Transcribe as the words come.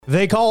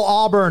They call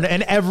Auburn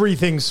an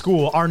everything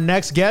school. Our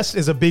next guest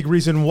is a big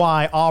reason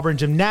why Auburn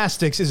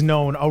gymnastics is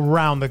known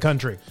around the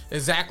country.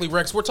 Exactly,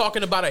 Rex. We're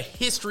talking about a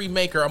history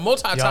maker, a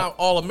multi-time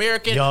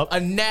All-American, a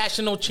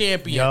national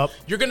champion.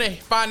 You're going to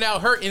find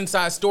out her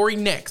inside story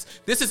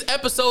next. This is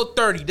episode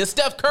 30, the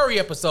Steph Curry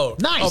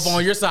episode of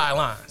On Your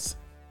Sidelines.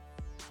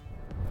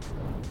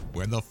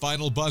 When the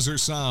final buzzer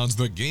sounds,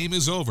 the game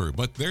is over,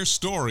 but their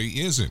story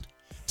isn't.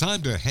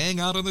 Time to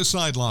hang out on the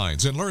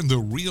sidelines and learn the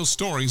real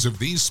stories of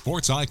these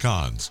sports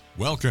icons.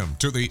 Welcome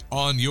to the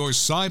On Your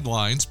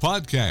Sidelines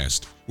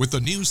podcast with the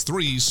News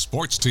 3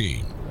 sports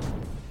team.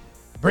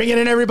 Bring it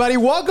in, everybody.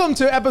 Welcome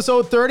to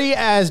episode 30.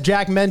 As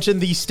Jack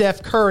mentioned, the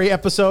Steph Curry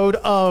episode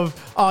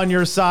of On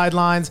Your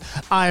Sidelines.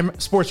 I'm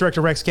sports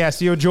director Rex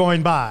Castillo,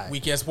 joined by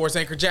Weekend sports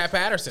anchor Jack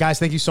Patterson. Guys,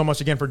 thank you so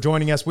much again for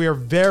joining us. We are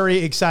very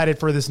excited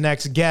for this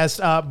next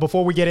guest.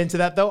 Before we get into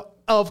that, though,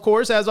 of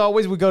course, as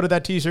always, we go to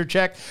that t-shirt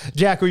check.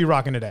 Jack, who are you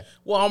rocking today?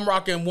 Well, I'm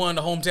rocking one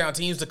of the hometown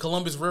teams, the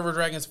Columbus River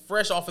Dragons,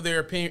 fresh off of their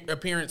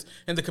appearance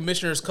in the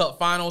Commissioner's Cup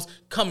Finals,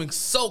 coming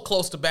so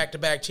close to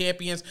back-to-back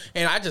champions,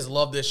 and I just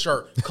love this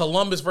shirt.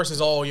 Columbus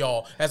versus all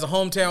y'all. As a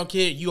hometown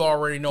kid, you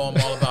already know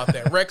I'm all about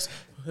that. Rex,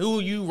 who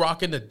are you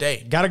rocking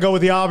today? Got to go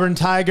with the Auburn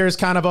Tigers.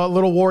 Kind of a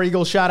little War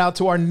Eagle shout out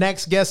to our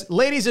next guest.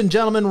 Ladies and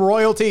gentlemen,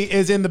 royalty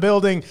is in the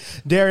building.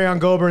 Darian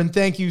Goburn,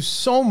 thank you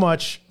so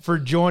much for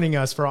joining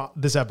us for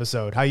this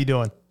episode. How you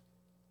doing?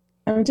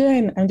 I'm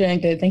doing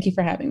good. Thank you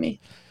for having me.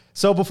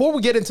 So before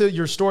we get into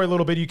your story a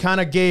little bit, you kind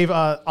of gave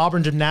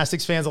Auburn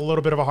gymnastics fans a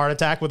little bit of a heart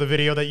attack with a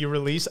video that you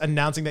released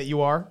announcing that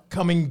you are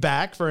coming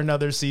back for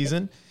another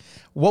season.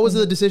 What was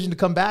the decision to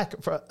come back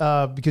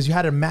because you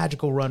had a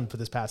magical run for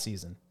this past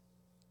season?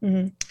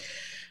 Mm-hmm.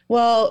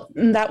 Well,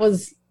 that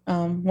was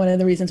one of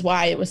the reasons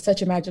why it was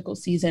such a magical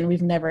season.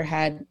 We've never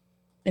had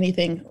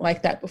anything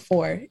like that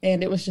before.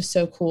 And it was just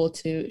so cool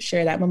to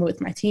share that moment with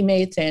my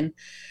teammates. And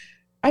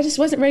I just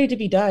wasn't ready to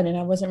be done, and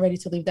I wasn't ready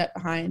to leave that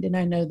behind. And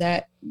I know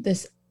that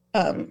this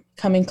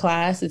coming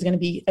class is going to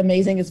be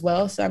amazing as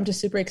well. So I'm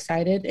just super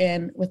excited.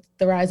 And with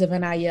the rise of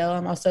NIL,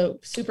 I'm also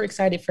super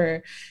excited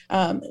for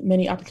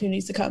many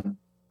opportunities to come.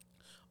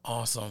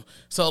 Awesome.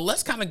 So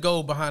let's kind of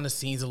go behind the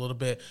scenes a little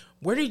bit.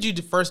 Where did you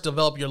first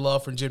develop your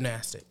love for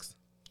gymnastics?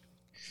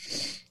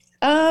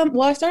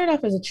 Well, I started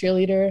off as a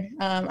cheerleader.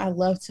 I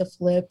love to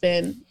flip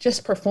and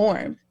just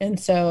perform. And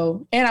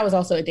I was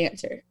also a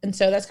dancer. And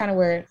so that's kind of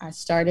where I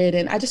started.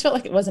 And I just felt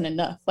like it wasn't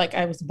enough. Like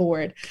I was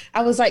bored.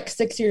 I was like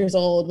 6 years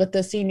old with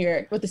the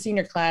senior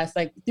class,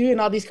 like doing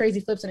all these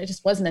crazy flips, and it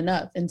just wasn't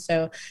enough. And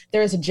so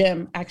there was a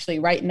gym actually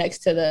right next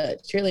to the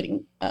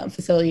cheerleading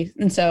facility.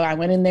 And so I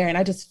went in there and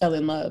I just fell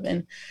in love.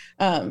 And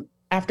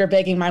after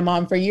begging my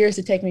mom for years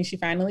to take me, she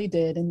finally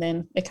did. And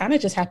then it kind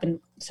of just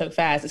happened so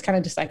fast. It's kind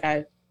of just like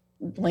I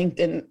blinked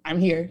and I'm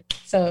here.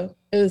 So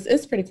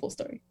it's a pretty cool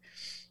story.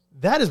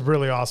 That is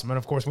really awesome. And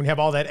of course, when you have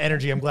all that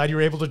energy, I'm glad you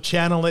were able to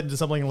channel it into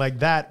something like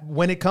that.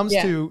 When it comes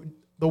to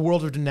the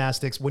world of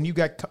gymnastics,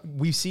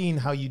 we've seen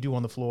how you do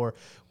on the floor.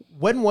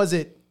 When was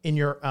it in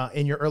your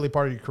early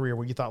part of your career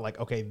where you thought like,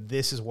 okay,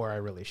 this is where I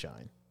really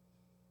shine?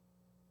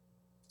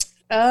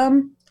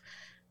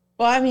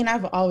 Well, I mean,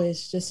 I've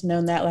always just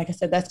known that, like I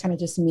said, that's kind of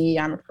just me.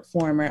 I'm a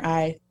performer.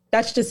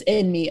 That's just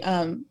in me.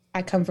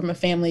 I come from a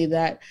family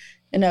that,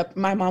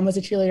 my mom was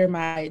a cheerleader,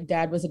 my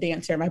dad was a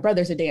dancer, my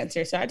brother's a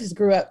dancer. So I just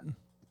grew up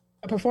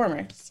a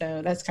performer.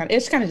 So it's kind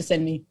of just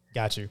in me.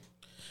 Got you.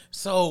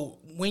 So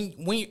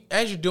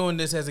as you're doing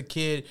this as a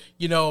kid,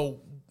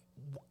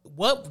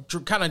 what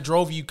kind of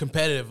drove you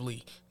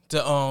competitively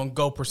to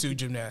go pursue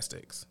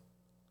gymnastics?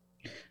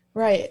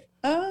 Right.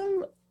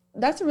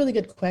 That's a really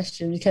good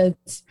question because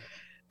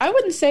I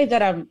wouldn't say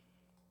that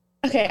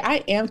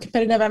I am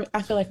competitive.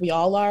 I feel like we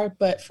all are,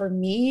 but for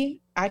me,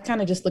 I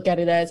kind of just look at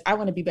it as I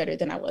want to be better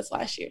than I was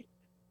last year.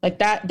 Like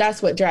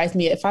that's what drives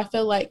me. If I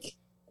feel like,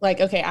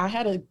 okay, I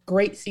had a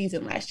great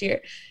season last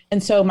year.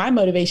 And so my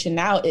motivation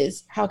now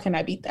is how can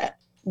I beat that?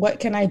 What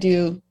can I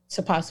do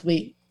to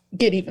possibly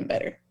get even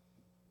better?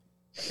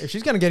 If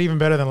she's going to get even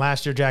better than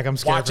last year, Jack, I'm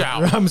scared. Watch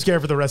out. I'm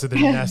scared for the rest of the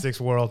gymnastics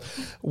world.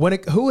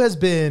 Who has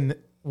been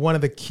one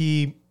of the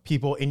key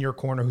people in your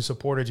corner who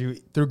supported you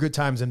through good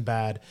times and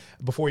bad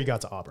before you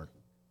got to Auburn?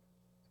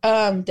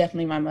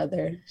 Definitely my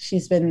mother.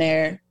 She's been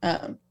there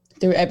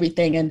through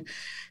everything. And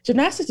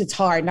gymnastics, it's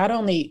hard, not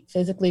only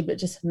physically, but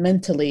just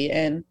mentally.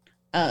 And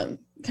kind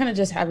of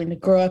just having to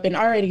grow up and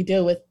already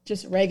deal with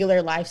just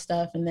regular life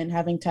stuff. And then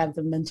having to have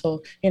the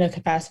mental,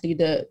 capacity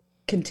to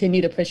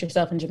continue to push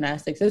yourself in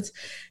gymnastics.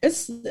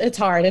 It's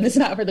hard and it's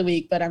not for the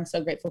weak, but I'm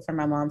so grateful for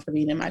my mom for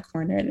being in my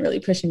corner and really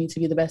pushing me to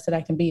be the best that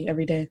I can be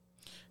every day.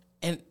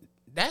 And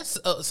that's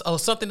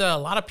something that a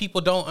lot of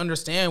people don't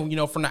understand,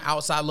 from the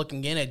outside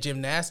looking in at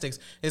gymnastics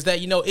is that,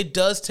 it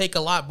does take a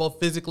lot, both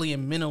physically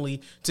and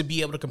mentally, to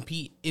be able to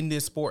compete in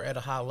this sport at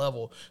a high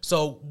level.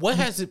 So what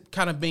has it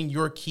kind of been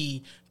your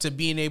key to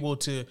being able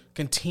to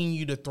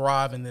continue to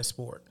thrive in this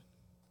sport?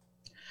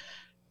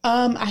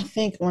 I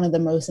think one of the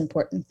most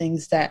important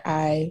things that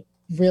I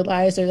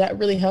realized or that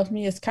really helped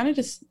me is kind of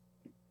just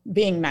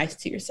being nice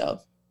to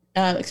yourself,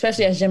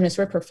 especially as gymnasts,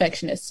 we're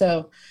perfectionists.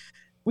 So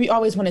we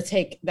always want to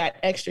take that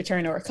extra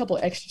turn or a couple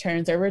extra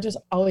turns, or we're just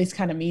always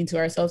kind of mean to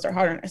ourselves or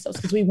hard on ourselves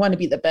because we want to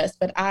be the best.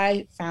 But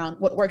I found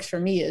what works for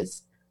me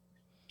is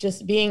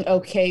just being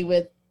okay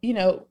with,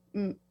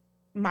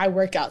 my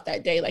workout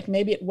that day. Like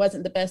maybe it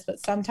wasn't the best,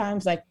 but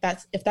sometimes like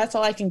if that's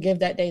all I can give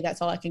that day,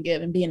 that's all I can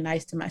give, and being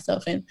nice to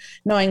myself and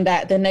knowing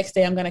that the next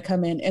day I'm going to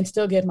come in and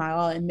still give my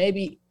all. And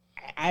maybe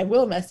I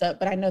will mess up,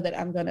 but I know that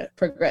I'm going to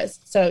progress.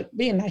 So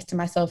being nice to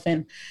myself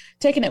and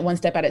taking it one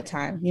step at a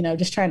time,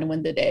 just trying to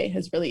win the day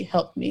has really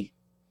helped me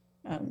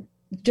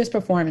just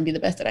perform and be the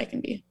best that I can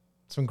be.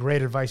 Some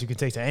great advice you can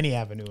take to any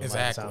avenue.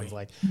 Exactly. It sounds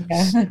like.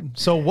 Yeah.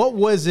 So what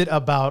was it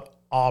about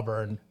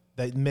Auburn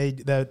that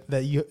made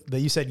that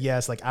you said,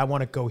 yes, like I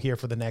want to go here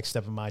for the next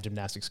step of my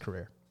gymnastics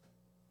career?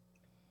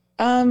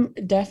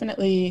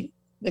 Definitely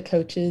the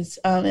coaches,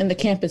 and the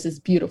campus is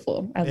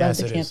beautiful. I love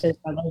the campus.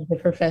 I love the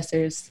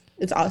professors.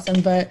 It's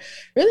awesome. But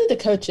really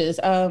the coaches,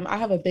 I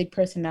have a big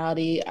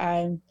personality.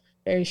 I'm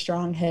very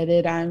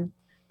strong-headed. I'm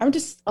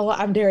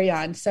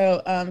Darian.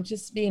 So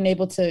just being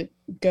able to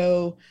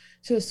go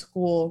to a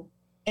school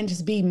and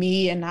just be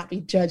me and not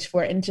be judged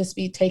for it and just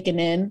be taken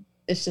in,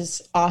 it's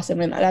just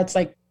awesome. And that's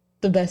like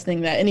the best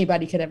thing that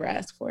anybody could ever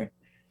ask for.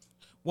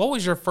 What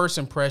was your first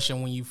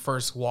impression when you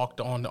first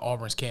walked on the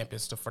Auburn's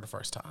campus for the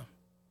first time?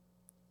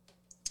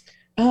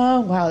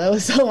 Oh, wow. That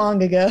was so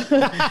long ago.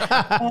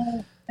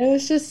 It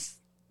was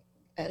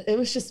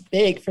just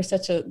big for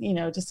such a,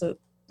 just a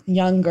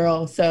young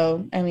girl.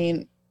 So, I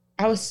mean,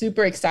 I was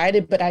super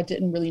excited, but I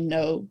didn't really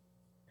know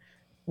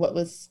what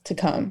was to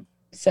come.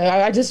 So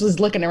I just was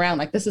looking around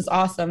like, this is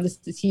awesome. This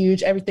is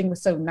huge. Everything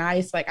was so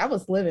nice. Like I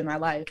was living my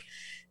life.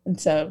 And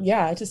so,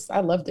 yeah, I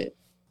loved it.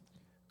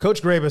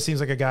 Coach Graba seems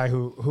like a guy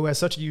who has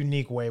such a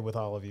unique way with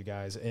all of you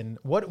guys. And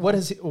what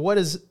is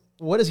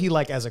he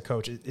like as a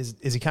coach?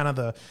 Is he kind of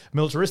the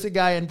militaristic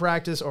guy in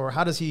practice, or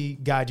how does he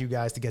guide you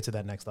guys to get to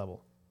that next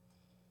level?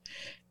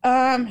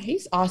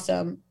 He's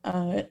awesome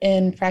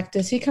in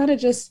practice. He kind of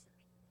just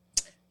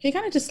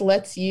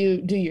lets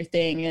you do your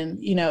thing. And,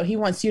 he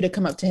wants you to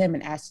come up to him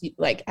and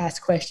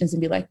ask questions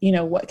and be like,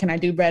 what can I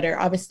do better?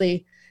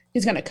 Obviously,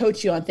 he's going to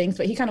coach you on things,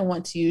 but he kind of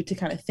wants you to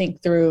kind of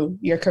think through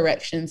your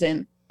corrections.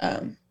 And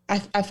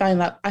I found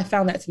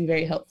that to be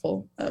very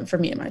helpful for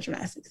me in my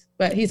gymnastics.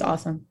 But he's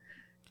awesome.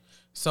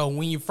 So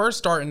when you first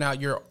starting out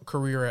your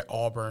career at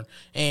Auburn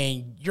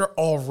and you're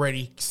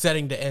already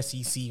setting the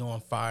SEC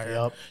on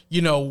fire,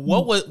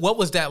 what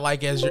was that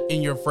like as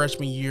in your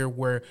freshman year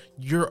where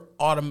you're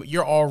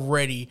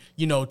already,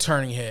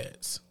 turning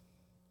heads?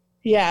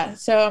 Yeah.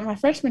 So my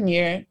freshman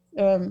year,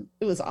 it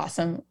was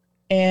awesome.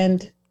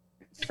 And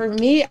for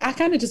me, I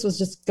kind of just was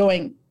just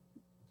going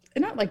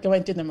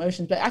through the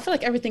motions, but I feel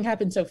like everything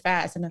happened so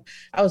fast and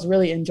I was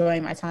really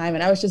enjoying my time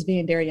and I was just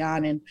being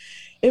Darian. And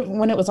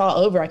when it was all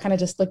over, I kind of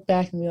just looked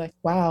back and be like,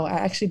 wow, I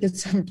actually did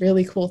some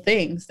really cool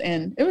things.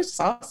 And it was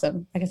just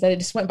awesome. Like I said, it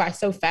just went by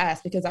so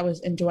fast because I was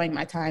enjoying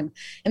my time.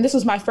 And this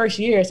was my first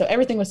year. So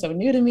everything was so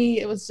new to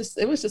me. It was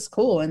just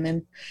cool. And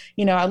then,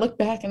 I looked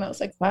back and I was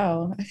like,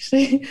 wow,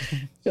 actually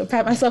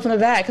pat myself on the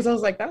back because I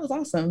was like, that was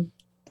awesome.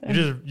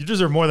 You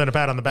deserve more than a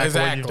pat on the back for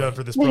what you've done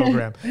for this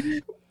program.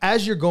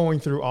 As you're going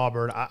through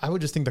Auburn, I would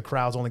just think the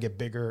crowds only get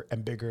bigger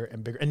and bigger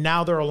and bigger. And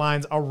now there are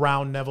lines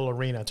around Neville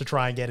Arena to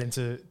try and get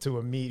into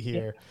a meet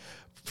here.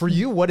 For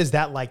you, what is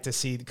that like to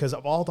see? Because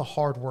of all the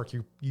hard work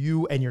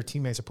you and your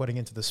teammates are putting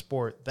into the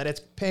sport, that it's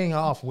paying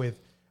off with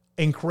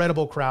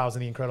incredible crowds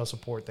and the incredible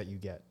support that you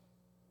get.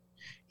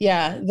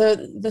 Yeah,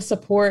 the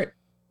support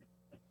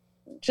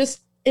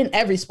just in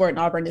every sport in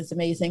Auburn is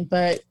amazing.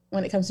 But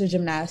when it comes to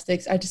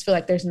gymnastics, I just feel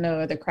like there's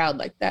no other crowd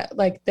like that.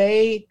 Like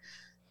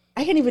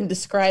I can't even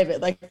describe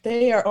it. Like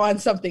they are on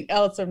something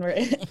else when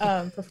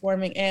we're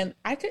performing, and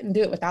I couldn't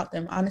do it without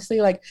them. Honestly,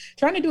 like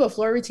trying to do a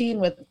floor routine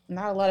with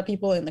not a lot of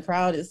people in the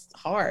crowd is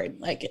hard.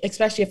 Like,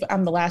 especially if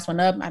I'm the last one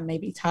up, I may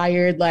be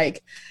tired.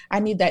 Like I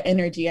need that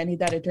energy. I need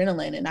that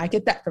adrenaline, and I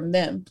get that from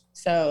them.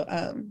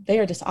 So they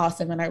are just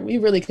awesome. And we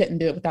really couldn't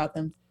do it without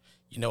them.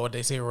 You know what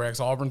they say, Rex,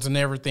 Auburn's an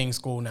everything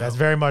school now. That's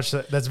very much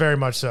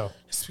so.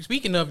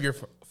 Speaking of your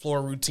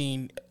floor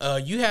routine,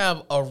 you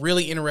have a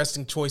really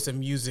interesting choice of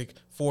music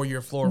for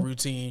your floor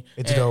routine.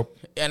 It's dope.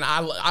 And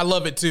I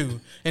love it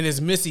too. And it's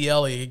Missy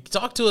Elliott.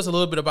 Talk to us a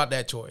little bit about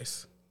that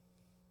choice.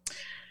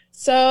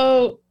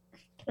 So,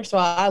 first of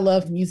all, I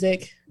love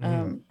music.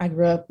 I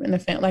grew up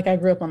I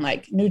grew up on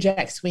like New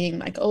Jack Swing,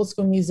 like old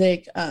school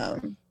music.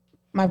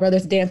 My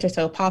brother's a dancer,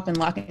 so pop and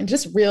lock and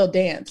just real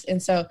dance.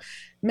 And so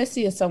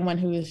Missy is someone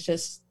who is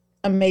just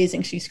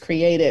amazing. She's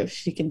creative.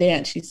 She can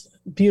dance. She's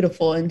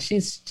beautiful. And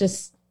she's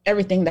just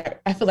everything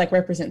that I feel like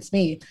represents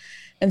me.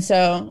 And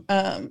so,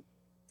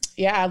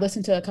 I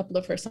listened to a couple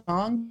of her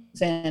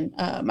songs, and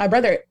my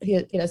brother, he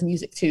does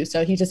music too.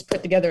 So he just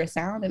put together a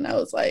sound, and I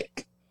was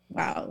like,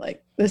 wow,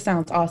 like this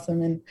sounds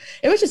awesome. And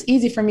it was just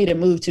easy for me to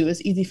move to. It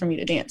was easy for me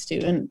to dance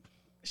to and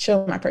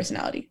show my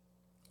personality.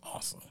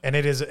 awesome. And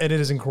it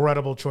is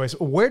incredible choice.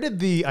 Where did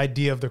the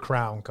idea of the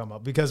crown come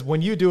up? Because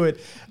when you do it,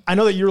 I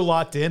know that you're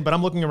locked in, but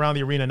I'm looking around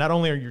the arena. Not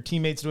only are your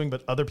teammates doing,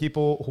 but other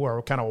people who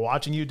are kind of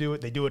watching you do it.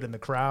 They do it in the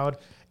crowd.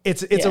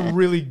 It's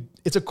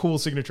a cool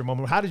signature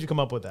moment. How did you come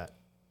up with that?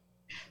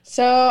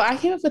 So I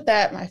came up with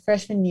that my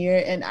freshman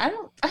year, and I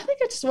think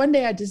one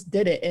day I just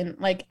did it. And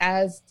like,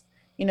 as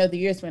you know, the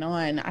years went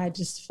on, I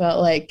just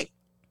felt like,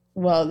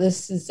 well,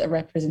 this is a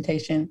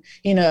representation,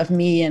 you know, of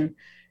me and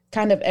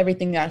kind of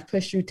everything that I've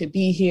pushed through to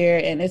be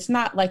here. And it's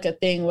not like a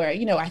thing where,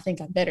 you know, I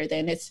think I'm better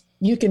than. It's,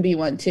 you can be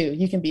one too.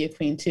 You can be a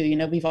queen too. You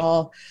know, we've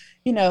all,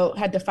 you know,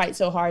 had to fight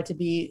so hard to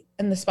be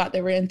in the spot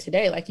that we're in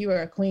today. Like, you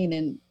are a queen,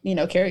 and, you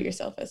know, carry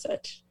yourself as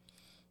such.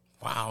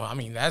 Wow. I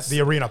mean, that's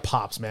the arena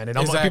pops, man. And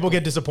exactly. People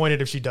get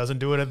disappointed if she doesn't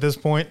do it at this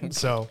point.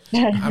 So,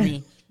 I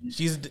mean,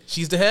 she's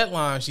the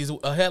headline. She's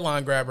a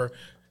headline grabber.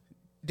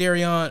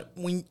 Darian,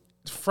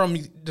 from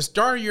the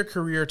start of your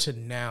career to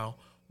now,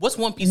 what's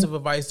one piece of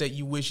advice that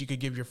you wish you could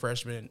give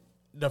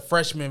the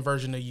freshman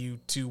version of you,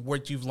 to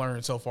what you've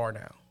learned so far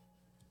now?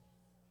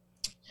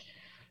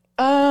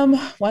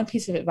 One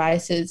piece of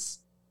advice is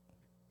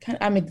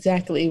I'm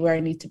exactly where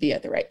I need to be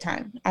at the right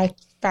time. I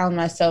found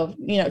myself,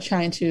 you know,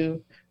 trying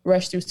to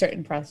rush through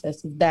certain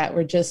processes that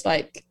were just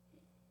like,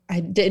 I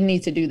didn't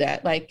need to do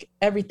that. Like,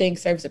 everything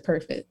serves a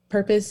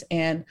purpose.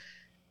 And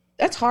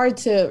that's hard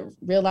to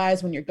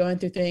realize when you're going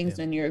through things,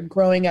 when you're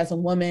growing as a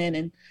woman,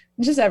 and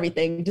just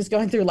everything, just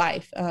going through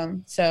life.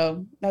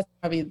 So that's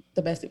probably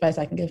the best advice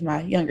I can give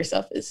my younger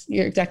self, is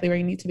you're exactly where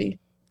you need to be.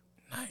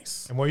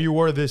 Nice. And where you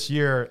were this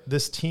year,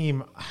 this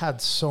team had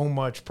so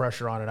much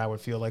pressure on it. I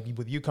would feel like,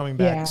 with you coming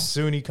back,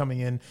 Suni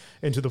coming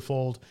into the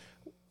fold.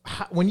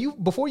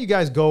 Before you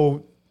guys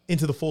go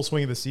into the full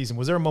swing of the season,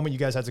 was there a moment you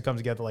guys had to come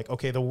together like,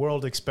 okay, the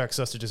world expects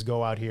us to just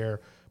go out here,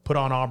 put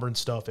on Auburn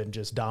stuff, and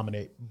just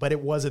dominate? But it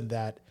wasn't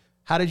that.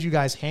 How did you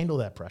guys handle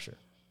that pressure?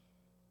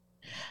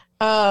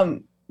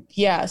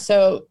 Yeah.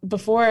 So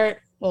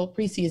before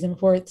the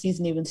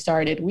season even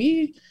started,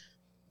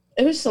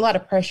 it was just a lot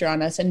of pressure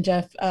on us. And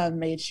Jeff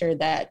made sure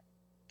that,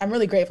 I'm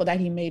really grateful that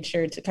he made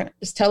sure to kind of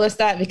just tell us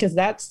that, because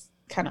that's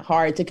kind of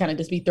hard to kind of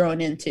just be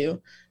thrown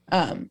into.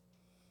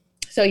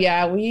 So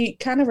yeah, we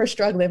kind of were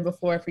struggling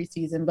before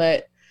preseason,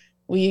 but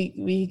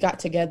we got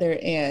together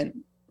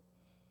and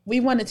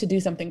we wanted to do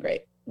something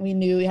great. We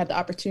knew we had the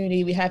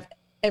opportunity. We had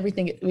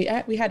everything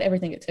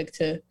it took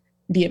to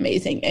be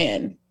amazing.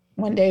 And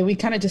one day we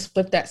kind of just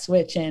flipped that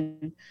switch,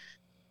 and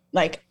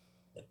like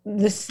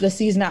the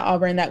season at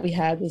Auburn that we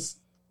had was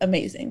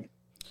amazing.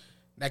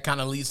 That kind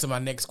of leads to my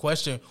next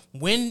question.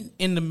 When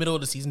in the middle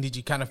of the season did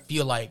you kind of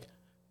feel like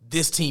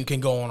this team can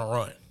go on a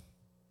run?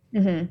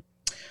 Mm-hmm.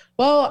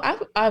 Well,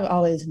 I've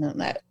always known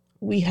that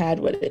we had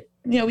what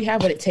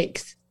it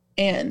takes.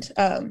 And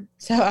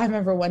so I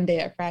remember one day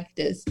at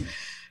practice,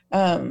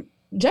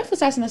 Jeff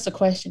was asking us a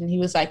question. He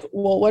was like,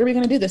 well, what are we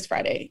going to do this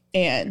Friday?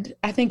 And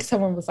I think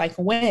someone was like,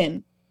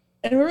 when?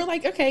 And we were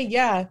like, okay,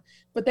 yeah.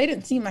 But they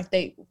didn't seem like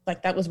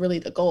that was really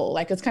the goal.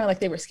 Like, it's kind of like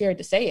they were scared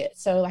to say it.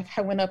 So like,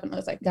 I went up and I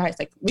was like, guys,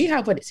 like, we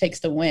have what it takes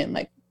to win.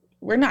 Like,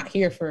 we're not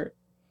here for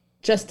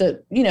just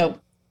to, you know,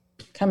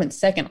 come in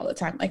second all the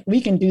time. Like,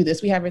 we can do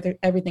this. We have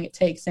everything it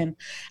takes. And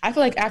I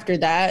feel like after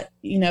that,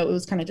 you know, it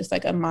was kind of just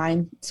like a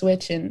mind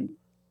switch. And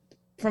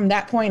from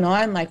that point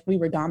on, like, we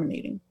were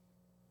dominating.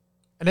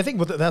 And I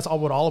think that's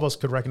what all of us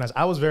could recognize.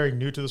 I was very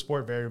new to the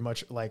sport, very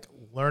much like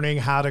learning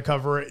how to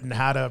cover it and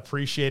how to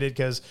appreciate it.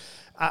 Because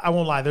I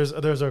won't lie,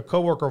 there's a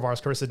coworker of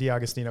ours, Carissa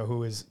D'Agostino,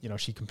 who is, you know,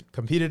 she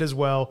competed as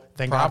well.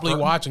 Thank Probably God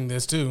for watching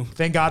this too.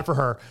 Thank God for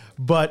her.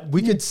 But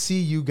we could see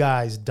you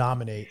guys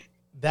dominate.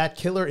 That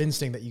killer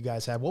instinct that you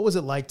guys had. What was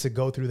it like to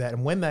go through that?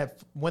 And when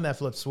that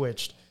flip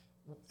switched,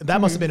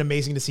 that must have been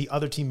amazing to see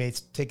other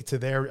teammates take it to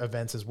their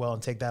events as well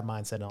and take that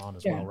mindset on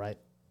as well, right?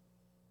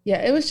 Yeah,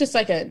 it was just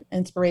like an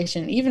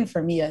inspiration, even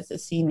for me as a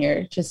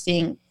senior, just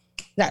seeing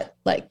that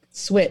like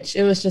switch.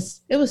 It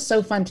was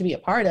so fun to be a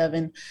part of,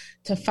 and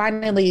to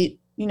finally,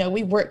 you know,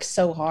 we worked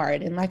so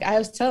hard. And like I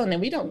was telling them,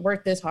 we don't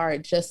work this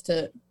hard just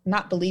to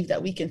not believe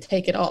that we can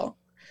take it all.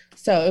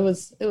 So it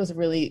was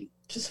really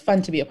just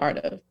fun to be a part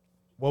of.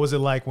 What was it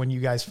like when you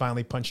guys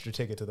finally punched your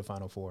ticket to the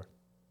Final Four?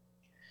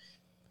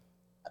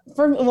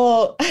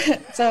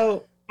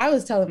 So I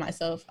was telling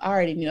myself, I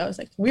already knew, I was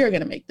like, we are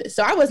going to make this.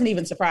 So I wasn't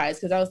even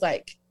surprised, because I was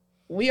like,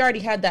 we already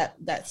had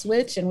that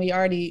switch, and we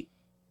already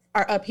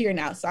are up here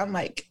now. So I'm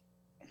like,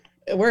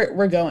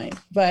 we're going.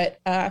 But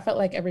I felt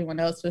like everyone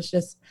else was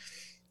just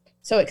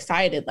so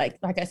excited. Like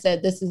I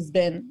said, this has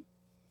been,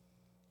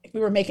 we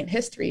were making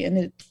history, and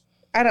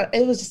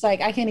it was just like,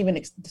 I can't even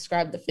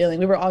describe the feeling.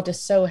 We were all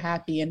just so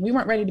happy, and we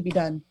weren't ready to be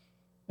done.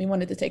 We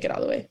wanted to take it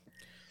all the way.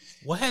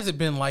 What has it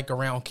been like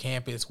around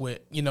campus with,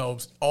 you know,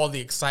 all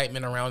the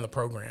excitement around the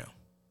program?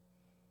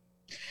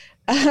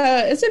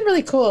 It's been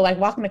really cool, like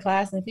walking to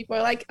class and people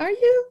are like, are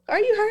you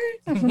hurt?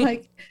 I'm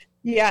like,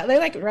 yeah, they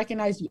like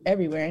recognize you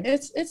everywhere. And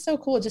it's so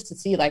cool just to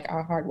see like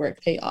our hard work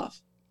pay off.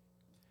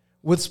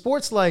 With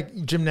sports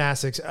like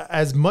gymnastics,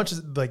 as much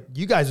as like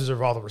you guys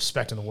deserve all the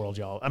respect in the world,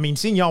 y'all. I mean,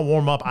 seeing y'all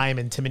warm up, I am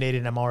intimidated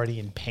and I'm already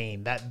in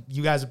pain. That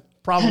you guys are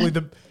probably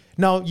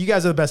No, you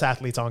guys are the best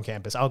athletes on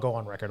campus. I'll go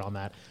on record on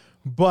that.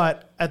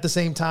 But at the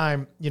same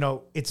time,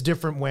 it's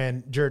different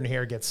when Jordan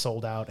Hare gets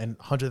sold out and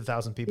hundreds of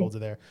thousands of people are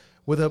there.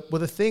 With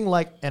a thing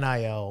like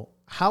NIL,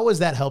 how has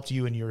that helped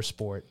you in your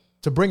sport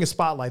to bring a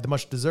spotlight, the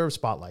much deserved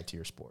spotlight to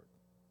your sport?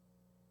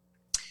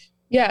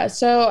 Yeah,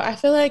 so I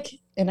feel like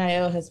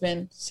NIL has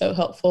been so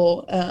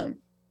helpful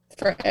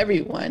for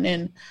everyone.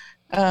 And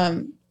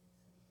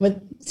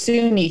with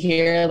SUNY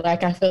here,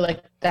 like I feel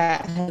like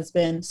that has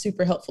been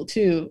super helpful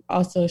too,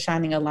 also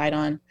shining a light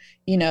on,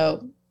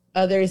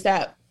 others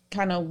that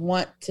kind of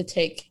want to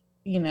take,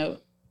 NIL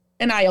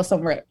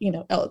somewhere,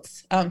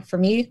 else. For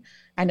me,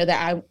 I know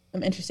that I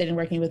am interested in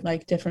working with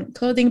like different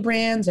clothing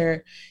brands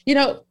or,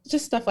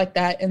 just stuff like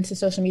that into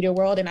social media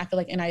world. And I feel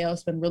like NIL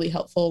has been really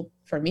helpful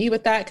for me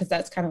with that, because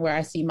that's kind of where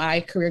I see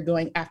my career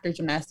going after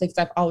gymnastics.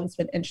 I've always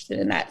been interested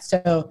in that.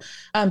 So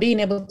being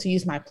able to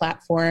use my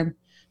platform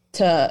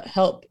to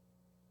help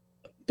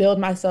build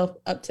myself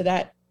up to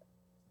that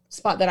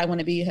spot that I want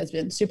to be has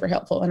been super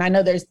helpful. And I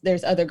know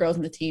there's other girls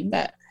in the team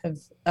that have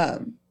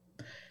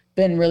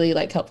been really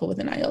like helpful with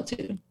NIL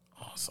too.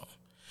 Awesome.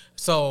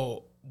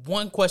 So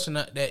one question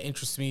that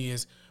interests me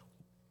is,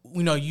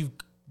 you've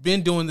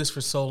been doing this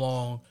for so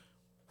long.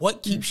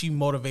 What keeps you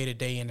motivated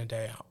day in and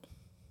day out?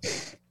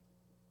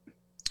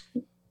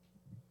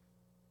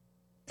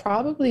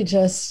 Probably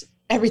just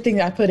everything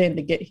that I put in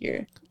to get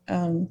here.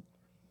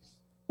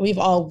 We've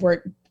all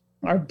worked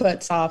our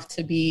butts off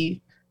to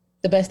be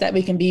the best that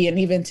we can be, and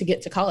even to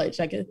get to college.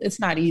 Like it's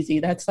not easy.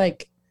 That's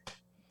like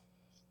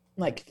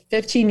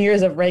 15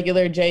 years of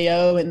regular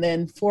JO and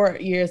then 4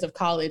 years of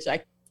college.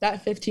 Like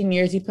that 15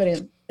 years you put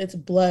in, it's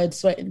blood,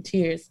 sweat, and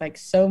tears, like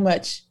so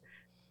much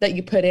that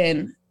you put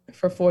in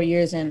for 4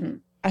 years.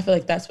 And I feel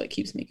like that's what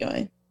keeps me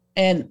going.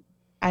 And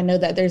I know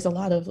that there's a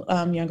lot of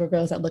younger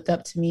girls that look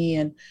up to me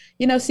and,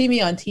 see me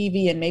on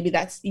TV, and maybe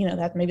that's,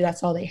 maybe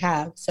that's all they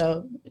have.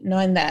 So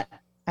knowing that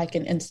I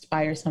can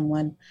inspire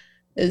someone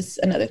is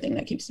another thing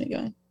that keeps me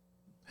going.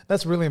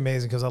 That's really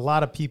amazing, because a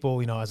lot of people,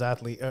 as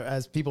athletes,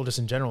 as people just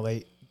in general,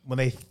 when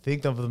they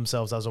think of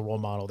themselves as a role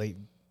model, they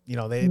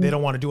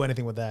don't want to do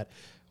anything with that.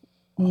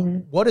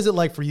 What is it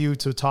like for you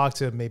to talk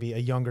to maybe a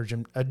younger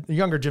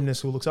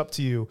gymnast who looks up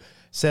to you,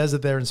 says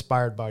that they're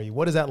inspired by you?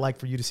 What is that like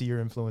for you to see your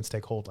influence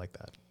take hold like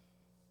that?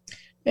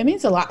 It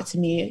means a lot to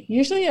me.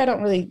 Usually I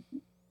don't really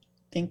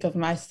think of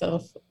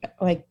myself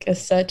like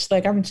as such.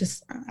 Like I'm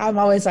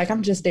always like,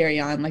 I'm just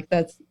Darion. Like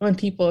that's when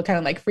people kind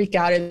of like freak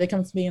out or they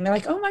come to me and they're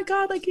like, oh my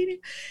God, like,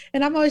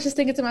 and I'm always just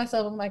thinking to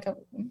myself, I'm like, I'm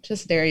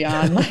just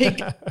Darion. Like,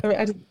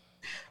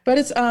 but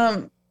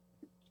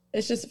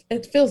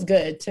it feels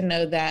good to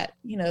know that,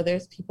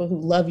 there's people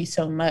who love you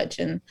so much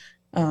and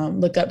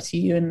look up to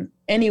you in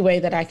any way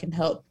that I can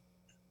help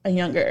a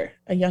younger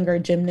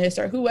gymnast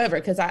or whoever,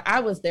 because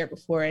I was there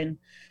before and,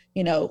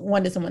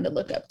 wanted someone to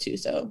look up to.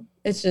 So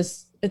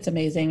it's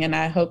amazing. And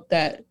I hope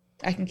that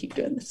I can keep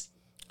doing this.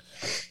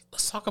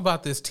 Let's talk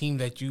about this team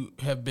that you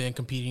have been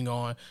competing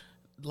on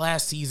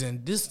last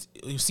season. This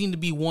seemed to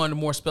be one of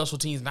the more special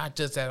teams, not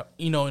just at,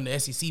 in the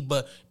SEC,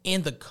 but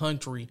in the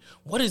country.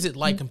 What is it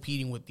like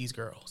competing with these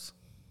girls?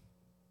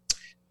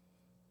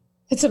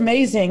 It's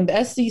amazing.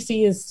 The SEC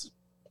is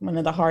one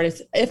of the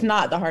hardest, if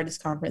not the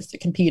hardest conference to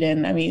compete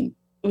in. I mean,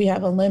 we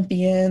have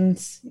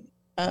Olympians,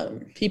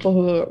 people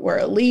who were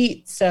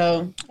elite.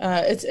 So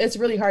it's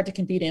really hard to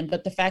compete in.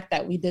 But the fact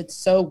that we did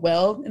so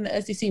well in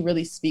the SEC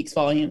really speaks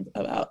volumes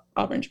about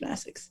Auburn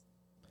gymnastics.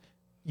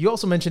 You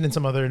also mentioned in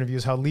some other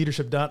interviews how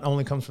leadership not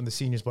only comes from the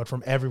seniors, but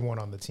from everyone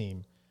on the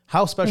team.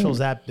 How special has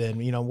that been,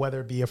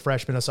 whether it be a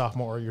freshman, a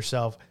sophomore, or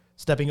yourself,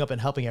 stepping up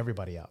and helping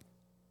everybody out?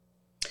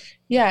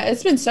 Yeah,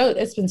 it's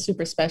been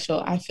super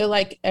special. I feel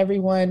like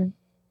everyone,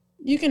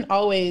 you can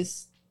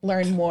always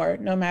learn more,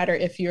 no matter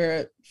if you're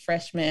a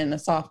freshman, a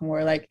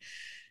sophomore. Like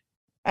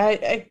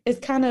I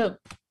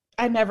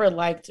never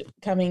liked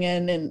coming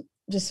in and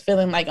just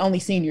feeling like only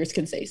seniors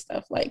can say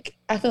stuff. Like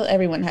I feel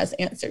everyone has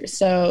answers.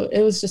 So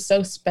it was just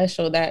so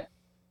special that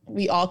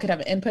we all could have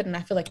an input. And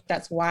I feel like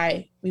that's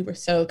why we were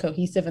so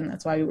cohesive and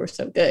that's why we were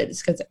so good.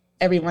 It's because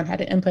everyone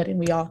had an input and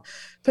we all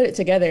put it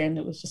together and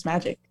it was just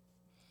magic.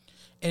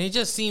 And it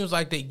just seems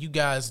like that you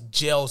guys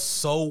gel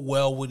so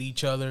well with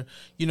each other.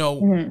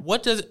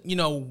 What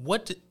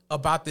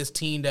about this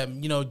team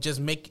that, just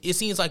make it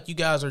seems like you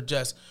guys are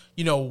just,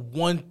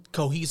 one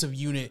cohesive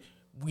unit,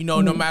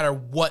 no matter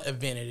what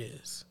event it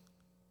is.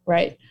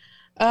 Right.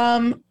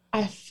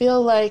 I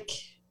feel like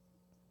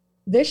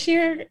this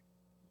year,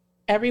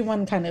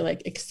 everyone kind of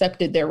like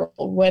accepted their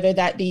role, whether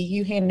that be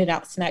you handed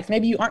out snacks.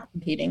 Maybe you aren't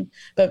competing,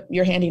 but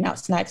you're handing out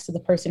snacks to the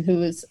person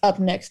who is up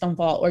next on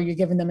vault, or you're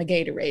giving them a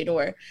Gatorade,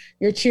 or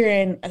you're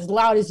cheering as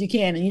loud as you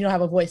can and you don't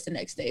have a voice the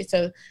next day.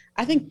 So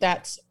I think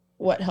that's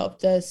what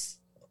helped us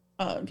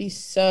be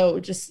so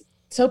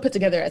put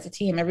together as a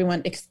team.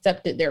 Everyone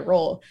accepted their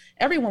role.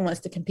 Everyone wants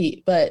to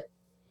compete, but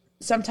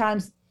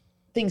sometimes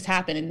things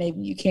happen and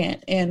maybe you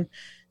can't. And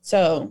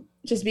so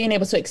just being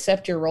able to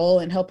accept your role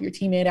and help your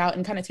teammate out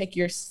and kind of take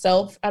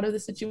yourself out of the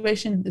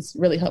situation has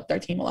really helped our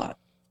team a lot.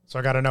 So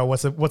I got to know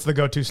what's the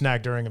go-to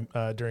snack during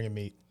a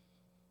meet?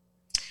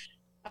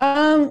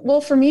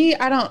 Well, for me,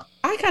 I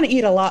kind of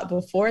eat a lot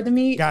before the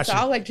meet. Gotcha. So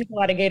I'll like drink a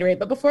lot of Gatorade,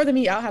 but before the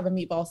meet, I'll have a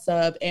meatball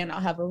sub and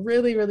I'll have a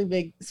really, really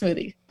big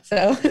smoothie.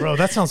 So Bro,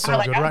 that sounds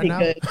so good right now.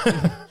 Good.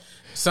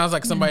 Sounds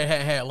like somebody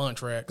had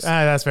lunch, Rex.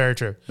 That's very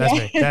true. That's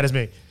me. That is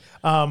me.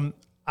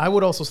 I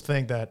would also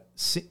think that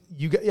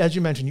as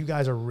you mentioned, you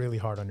guys are really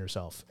hard on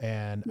yourself,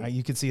 and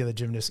you can see the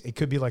gymnast. It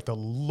could be like the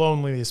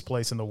loneliest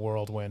place in the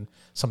world when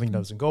something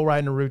doesn't go right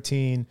in a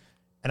routine,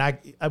 and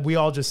we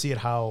all just see it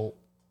how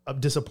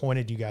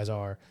disappointed you guys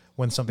are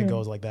when something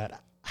goes like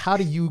that. How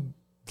do you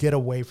get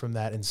away from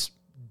that and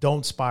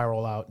don't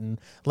spiral out and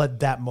let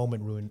that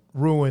moment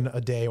ruin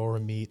a day or a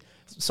meet?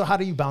 So how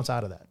do you bounce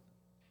out of that?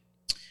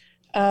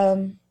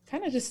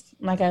 Kind of just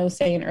like I was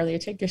saying earlier,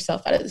 take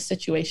yourself out of the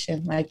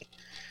situation. Like,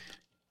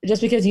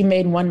 just because you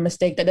made one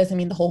mistake, that doesn't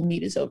mean the whole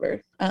meet is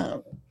over.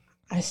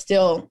 I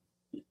still,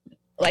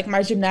 like,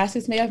 my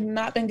gymnastics may have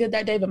not been good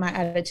that day, but my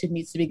attitude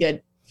needs to be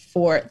good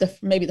for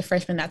maybe the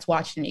freshman that's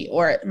watching me,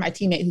 or my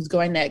teammate who's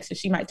going next. So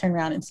she might turn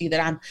around and see that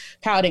I'm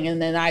pouting,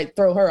 and then I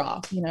throw her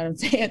off. You know what I'm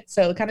saying?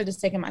 So kind of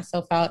just taking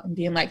myself out and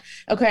being like,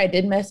 okay, I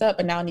did mess up,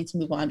 but now I need to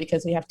move on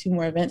because we have 2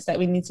 more events that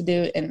we need to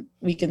do, and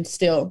we can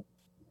still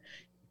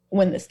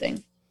win this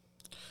thing.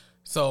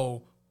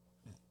 So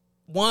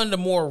one of the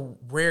more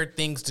rare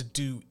things to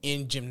do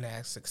in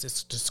gymnastics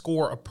is to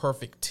score a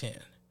perfect 10.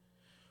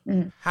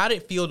 Mm-hmm. How did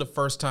it feel the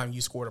first time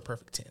you scored a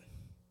perfect 10?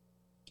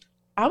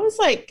 I was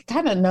like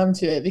kind of numb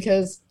to it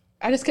because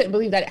I just couldn't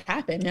believe that it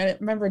happened. I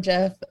remember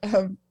Jeff,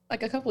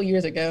 like a couple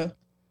years ago,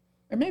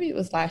 or maybe it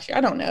was last year,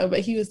 I don't know, but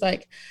he was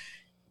like,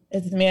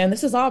 man,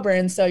 this is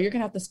Auburn, so you're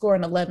gonna have to score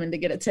an 11 to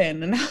get a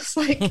 10. And I was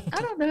like,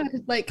 I don't know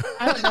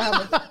how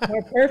much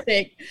more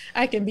perfect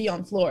I can be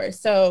on floor.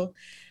 So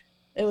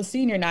it was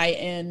senior night,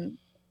 and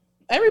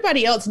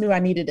everybody else knew I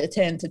needed a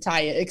 10 to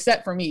tie it,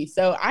 except for me.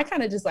 So I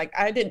kind of just like,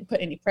 I didn't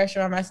put any pressure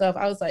on myself.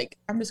 I was like,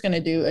 I'm just going to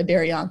do a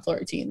Darion floor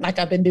routine like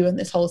I've been doing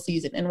this whole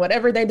season. And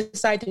whatever they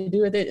decide to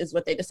do with it is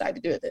what they decide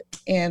to do with it.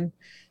 And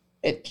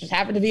it just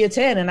happened to be a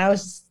 10. And I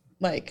was just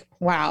like,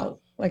 wow,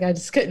 like I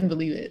just couldn't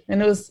believe it. And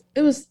it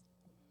was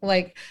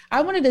like,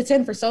 I wanted a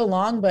 10 for so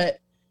long, but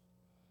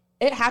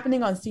it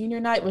happening on senior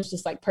night was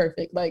just like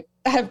perfect. Like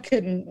I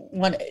couldn't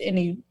want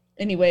any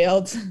way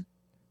else.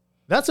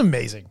 That's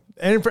amazing.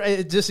 And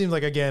it just seems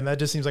like, again, that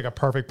just seems like a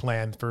perfect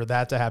plan for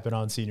that to happen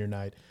on senior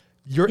night.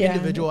 Your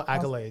individual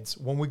accolades,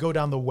 when we go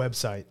down the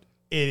website,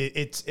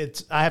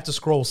 it's I have to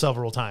scroll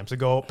several times to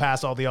go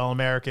past all the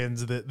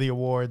All-Americans, the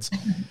awards.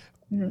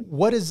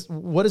 What is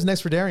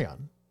next for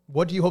Darion?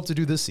 What do you hope to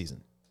do this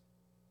season?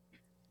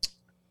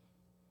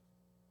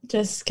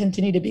 Just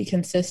continue to be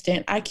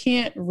consistent. I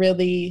can't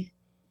really,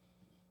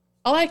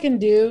 all I can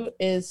do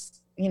is,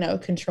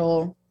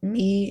 control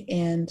me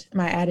and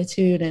my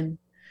attitude and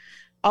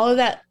all of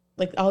that.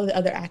 Like all of the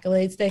other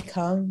accolades, they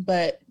come.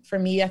 But for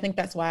me, I think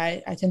that's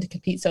why I tend to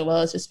compete so well,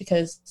 is just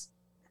because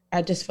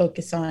I just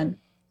focus on,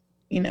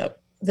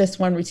 this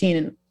one routine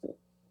and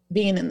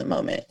being in the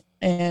moment.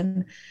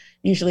 And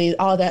usually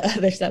all that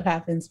other stuff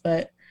happens.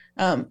 But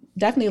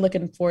definitely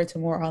looking forward to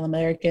more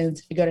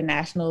All-Americans. If you go to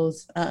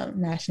nationals,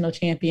 national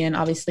champion,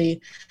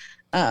 obviously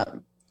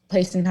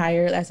placing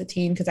higher as a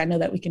team, because I know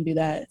that we can do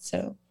that.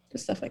 So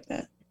just stuff like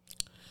that.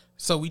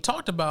 So we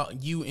talked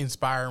about you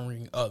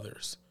inspiring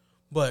others,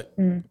 but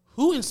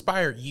who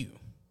inspired you?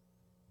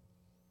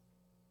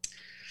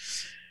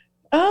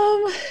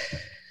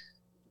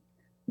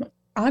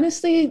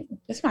 Honestly,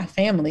 it's my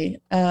family.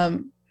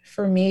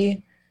 For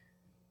me,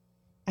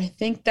 I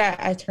think that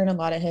I turn a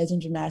lot of heads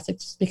in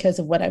gymnastics because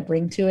of what I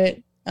bring to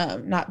it.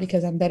 Not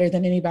because I'm better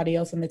than anybody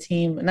else on the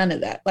team, none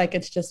of that. Like,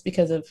 it's just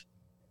because of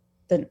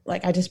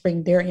I just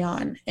bring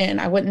Darion, and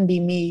I wouldn't be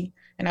me,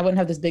 and I wouldn't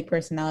have this big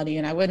personality,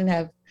 and I wouldn't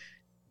have,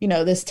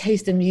 this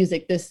taste in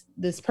music,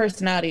 this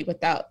personality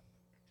without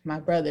my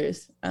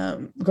brothers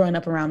growing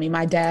up around me,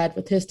 my dad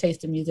with his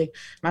taste in music,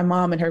 my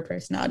mom and her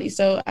personality.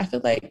 So I feel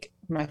like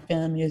my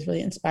family has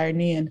really inspired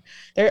me, and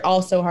they're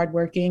all so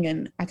hardworking,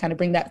 and I kind of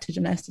bring that to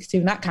gymnastics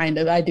too. Not kind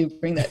of, I do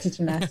bring that to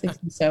gymnastics.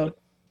 And so,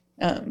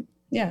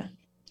 yeah.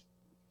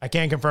 I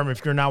can confirm,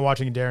 if you're not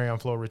watching a Darion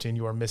floor routine,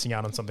 you are missing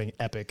out on something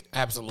epic.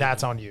 Absolutely.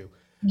 That's on you.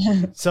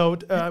 So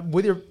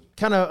with your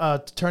kind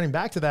of turning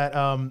back to that,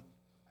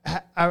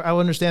 I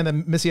understand that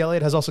Missy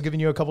Elliott has also given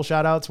you a couple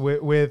shout outs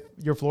with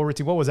your floor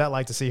routine. What was that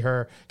like to see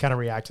her kind of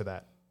react to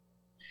that?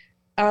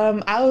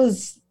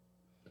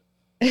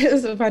 It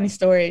was a funny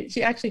story.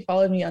 She actually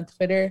followed me on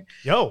Twitter.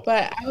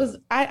 But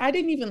I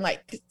didn't even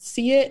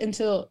see it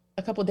until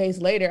a couple days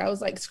later. I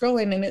was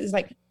scrolling, and it was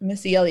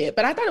Missy Elliott,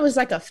 but I thought it was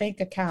a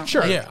fake account.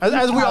 Sure. Yeah.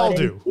 As we all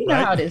do. You know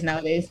how it is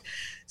nowadays.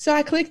 So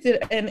I clicked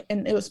it, and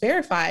it was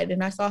verified,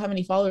 and I saw how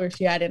many followers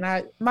she had.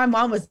 And my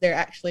mom was there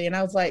actually. And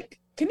I was like,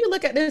 can you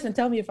look at this and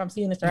tell me if I'm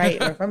seeing this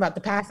right, or if I'm about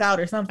to pass out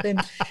or something?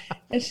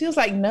 And she was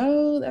like,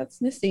 no,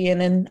 that's Missy. And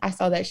then I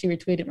saw that she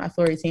retweeted my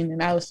floor routine,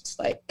 and I was just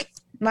like,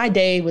 my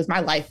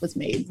life was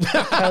made.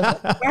 I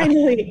was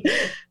like,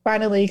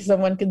 finally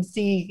someone can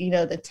see,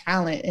 the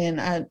talent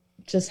and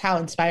just how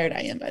inspired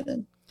I am by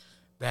them.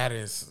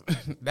 That's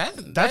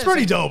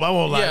pretty dope. I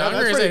won't lie. Yeah,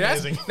 That's pretty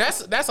amazing.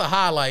 That's a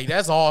highlight.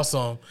 That's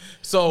awesome.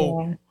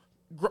 So,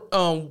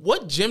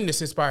 what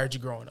gymnast inspired you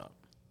growing up?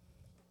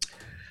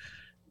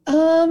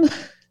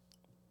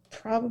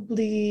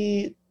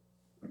 Probably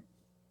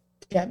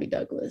Gabby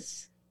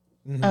Douglas.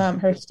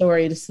 Her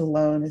story just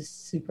alone is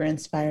super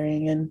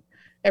inspiring, and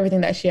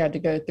everything that she had to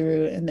go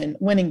through, and then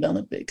winning the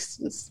Olympics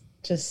was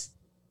just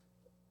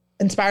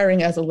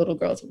inspiring as a little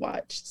girl to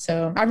watch.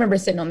 So I remember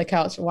sitting on the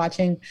couch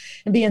watching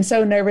and being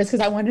so nervous because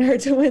I wanted her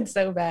to win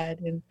so bad.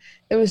 And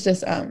it was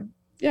just,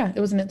 it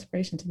was an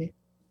inspiration to me.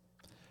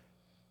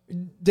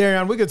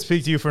 Darian, we could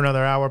speak to you for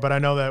another hour, but I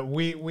know that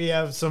we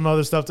have some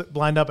other stuff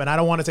lined up, and I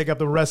don't want to take up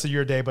the rest of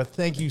your day, but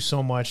thank you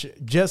so much.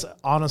 Just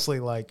honestly,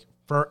 like,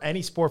 for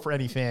any sport, for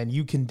any fan,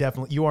 you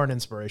are an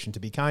inspiration. To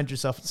be kind to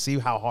yourself and see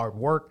how hard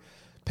work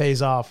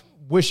pays off.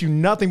 Wish you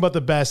nothing but the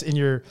best in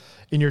your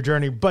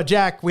journey. But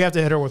Jack, we have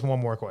to hit her with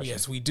one more question.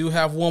 Yes, we do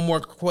have one more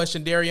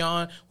question,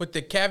 Darian, with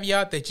the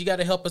caveat that you got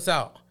to help us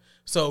out.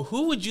 So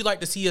who would you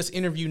like to see us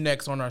interview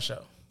next on our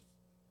show?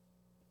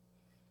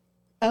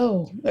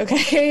 Oh,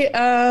 okay.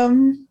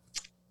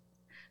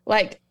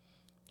 Like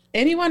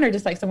anyone, or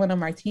just like someone on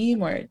my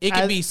team, or it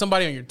could be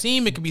somebody on your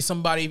team. It could be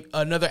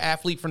another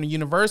athlete from the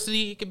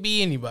university. It could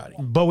be anybody.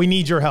 But we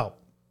need your help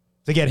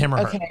to get him or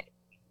her. Okay.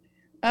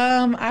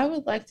 I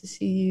would like to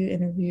see you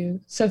interview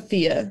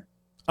Sophia.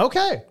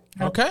 Okay.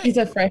 She's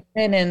a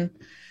freshman,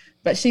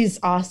 but she's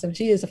awesome.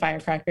 She is a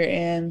firecracker,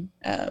 and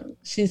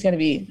she's going to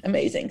be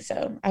amazing.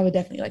 So I would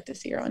definitely like to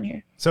see her on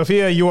here.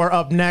 Sophia, you are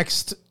up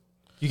next.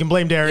 You can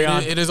blame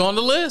Darian. It is on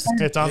the list.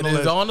 It's on the list.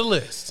 It is on the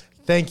list.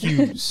 Thank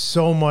you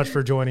so much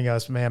for joining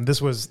us, ma'am.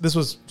 This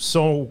was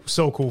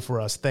so cool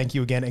for us. Thank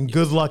you again, and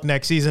good luck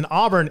next season.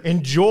 Auburn,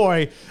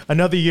 enjoy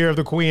another year of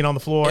the Queen on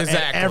the floor and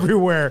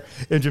everywhere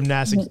in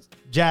gymnastics.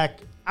 Jack,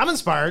 I'm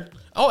inspired.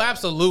 Oh,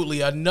 absolutely.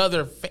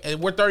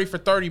 We're 30 for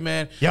 30,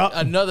 man. Yep.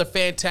 Another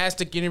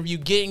fantastic interview,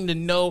 getting to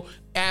know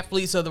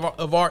athletes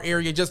of our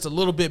area just a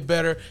little bit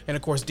better. And,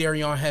 of course,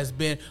 Darian has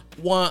been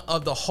one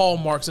of the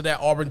hallmarks of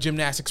that Auburn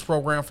gymnastics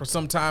program for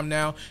some time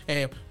now.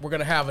 And we're going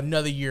to have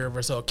another year of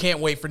it. So can't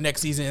wait for next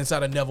season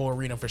inside of Neville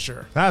Arena for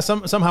sure.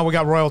 Somehow we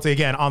got royalty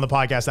again on the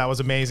podcast. That was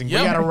amazing.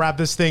 Yep. We got to wrap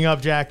this thing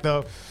up, Jack,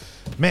 though.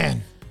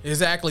 Man.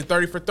 Exactly.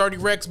 30 for 30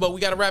 Rex, but we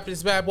got to wrap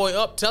this bad boy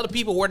up. Tell the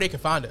people where they can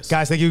find us.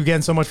 Guys, thank you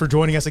again so much for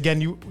joining us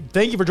again.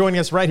 Thank you for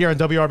joining us right here on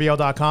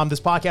WRBL.com. This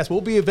podcast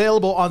will be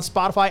available on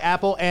Spotify,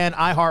 Apple, and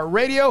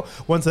iHeartRadio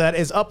once that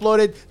is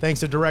uploaded. Thanks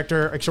to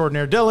Director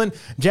Extraordinaire Dylan.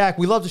 Jack,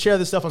 we love to share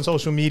this stuff on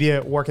social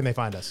media. Where can they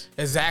find us?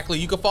 Exactly.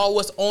 You can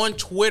follow us on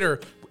Twitter.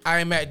 I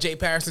am at J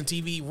Patterson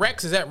TV.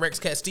 Rex is at Rex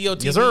Castillo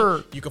TV. Yes,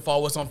 sir. You can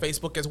follow us on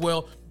Facebook as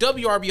well.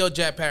 WRBO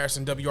Jack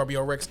Patterson,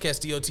 WRBO Rex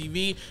Castillo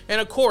TV. And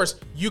of course,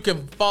 you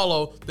can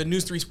follow the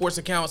News 3 Sports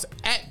accounts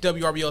at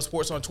WRBO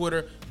Sports on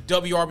Twitter,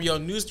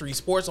 WRBO News 3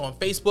 Sports on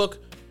Facebook.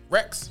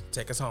 Rex,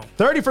 take us home.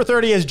 30 for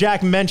 30, as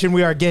Jack mentioned,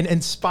 we are again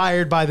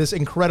inspired by this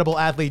incredible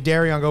athlete,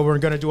 Darian Gover,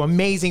 and going to do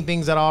amazing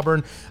things at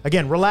Auburn.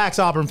 Again, relax,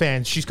 Auburn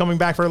fans. She's coming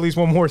back for at least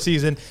one more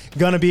season.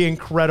 Going to be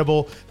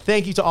incredible.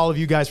 Thank you to all of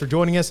you guys for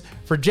joining us.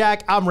 For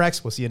Jack, I'm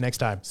Rex. We'll see you next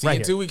time. See you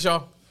in 2 weeks,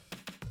 y'all.